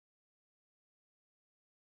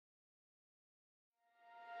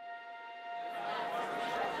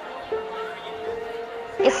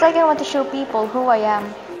It's like I want to show people who I am,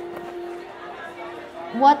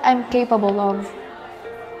 what I'm capable of.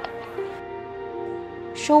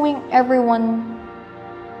 Showing everyone,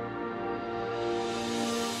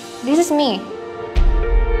 this is me.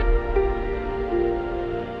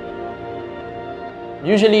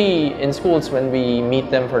 Usually in schools, when we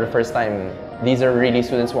meet them for the first time, these are really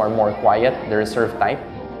students who are more quiet, the reserved type.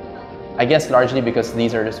 I guess largely because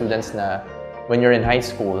these are the students na when you're in high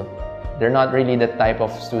school, they're not really the type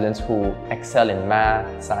of students who excel in math,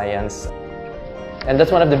 science. And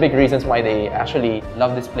that's one of the big reasons why they actually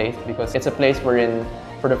love this place, because it's a place wherein,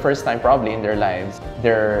 for the first time probably in their lives,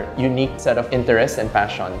 their unique set of interests and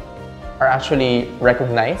passion are actually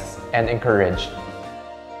recognized and encouraged.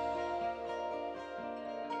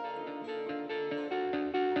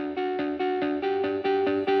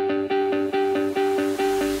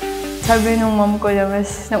 Sabi nung mom ko na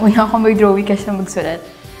mas nauna ako mag-drawing kasi magsulat.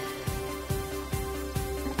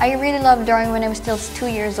 I really loved drawing when I was still 2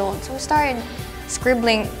 years old, so I started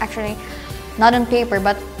scribbling, actually, not on paper,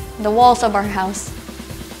 but the walls of our house.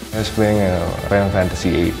 I was playing Final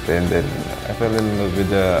Fantasy VIII, and then I fell in love with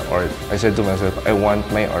the art. I said to myself, I want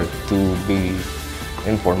my art to be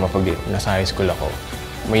in form of a game. Nasa high school ako,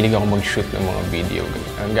 mahilig ako mag-shoot ng mga video.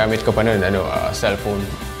 Ang gamit ko pa noon, cellphone.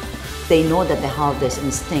 They know that they have this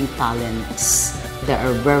instinct talents that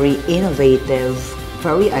are very innovative,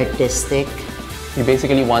 very artistic. We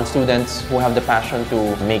basically want students who have the passion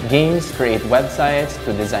to make games, create websites,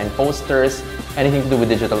 to design posters, anything to do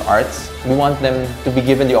with digital arts. We want them to be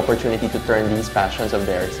given the opportunity to turn these passions of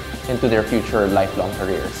theirs into their future lifelong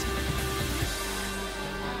careers.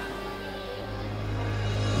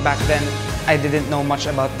 Back then, I didn't know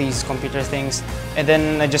much about these computer things. And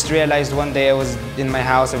then I just realized one day I was in my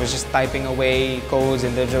house, I was just typing away codes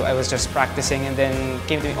and I was just practicing, and then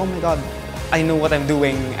came to me, oh my God, I know what I'm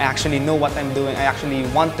doing. I actually know what I'm doing. I actually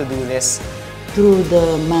want to do this. Through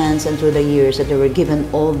the months and through the years that they were given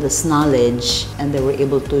all this knowledge and they were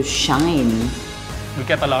able to shine. We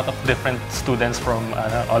get a lot of different students from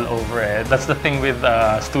all over. That's the thing with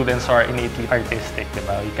students who are innately artistic,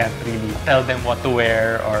 diba? You can't really tell them what to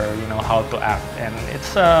wear or how to act, and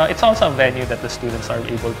it's also a venue that the students are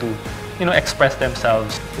able to express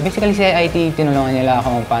themselves. Basically, CIIT, tinulungan nila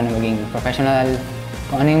ako paano maging professional,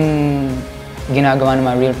 kung ano yung ginagawa ng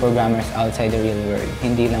mga real programmers outside the real world,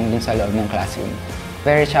 hindi lang dun sa loob ng classroom.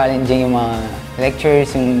 Very challenging yung mga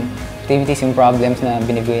lectures, yung activities, yung problems na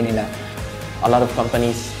binibigay nila. A lot of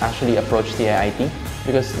companies actually approach CIIT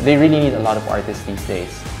because they really need a lot of artists these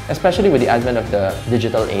days. Especially with the advent of the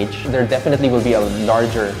digital age, there definitely will be a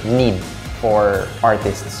larger need for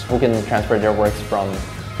artists who can transfer their works from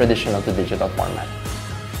traditional to digital format.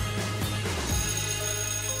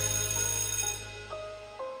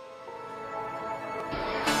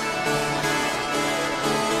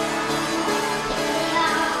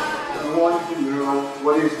 I want to know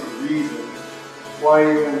what is the reason why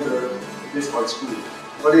you entered this art school.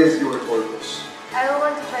 What is your purpose? I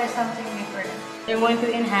want to try something different. I want to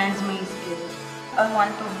enhance my skills. I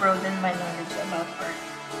want to broaden my knowledge about art.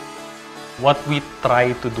 What we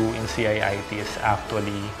try to do in CIIT is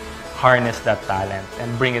actually harness that talent and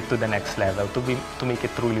bring it to the next level to make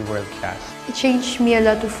it truly world-class. It changed me a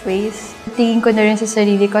lot of ways. Tingin ko na rin sa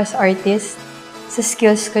sarili ko as artist. Sa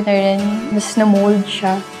skills ko na rin, mas na-mold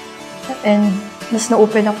siya. And mas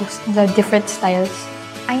na-open ako sa different styles.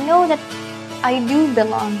 I know that I do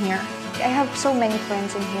belong here. I have so many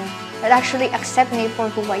friends in here that actually accept me for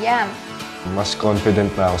who I am. Mas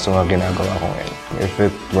confident na ako sa mga ginagawa ko ngayon. If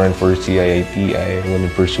it weren't for CIIT, I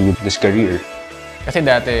wouldn't pursue this career. Kasi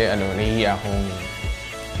dati, nahihiya akong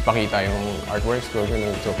ipakita yung artworks ko,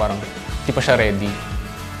 so parang di pa siya ready.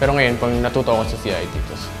 Pero ngayon, pag natuto ako sa CIIT,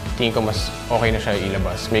 tingin ko mas okay na siya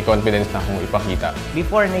ilabas. May confidence na akong ipakita.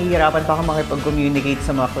 Before, nahihirapan pa ako makipag-communicate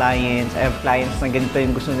sa mga clients. I have clients na ganito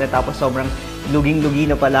yung gusto nila, tapos sobrang luging-lugi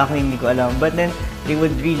na pala ako, hindi ko alam. But then, they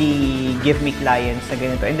would really give me clients na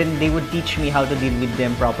ganito. And then, they would teach me how to deal with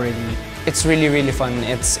them properly. It's really, really fun.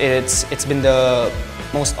 It's been the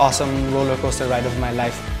most awesome roller coaster ride of my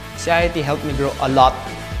life. CIIT helped me grow a lot.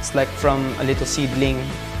 It's like from a little seedling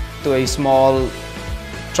to a small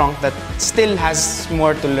trunk that still has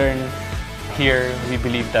more to learn. Here, we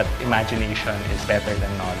believe that imagination is better than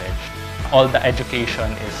knowledge. All the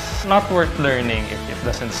education is not worth learning if it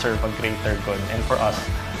doesn't serve a greater good. And for us,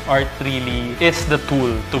 art really is the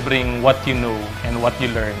tool to bring what you know and what you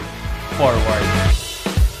learn forward.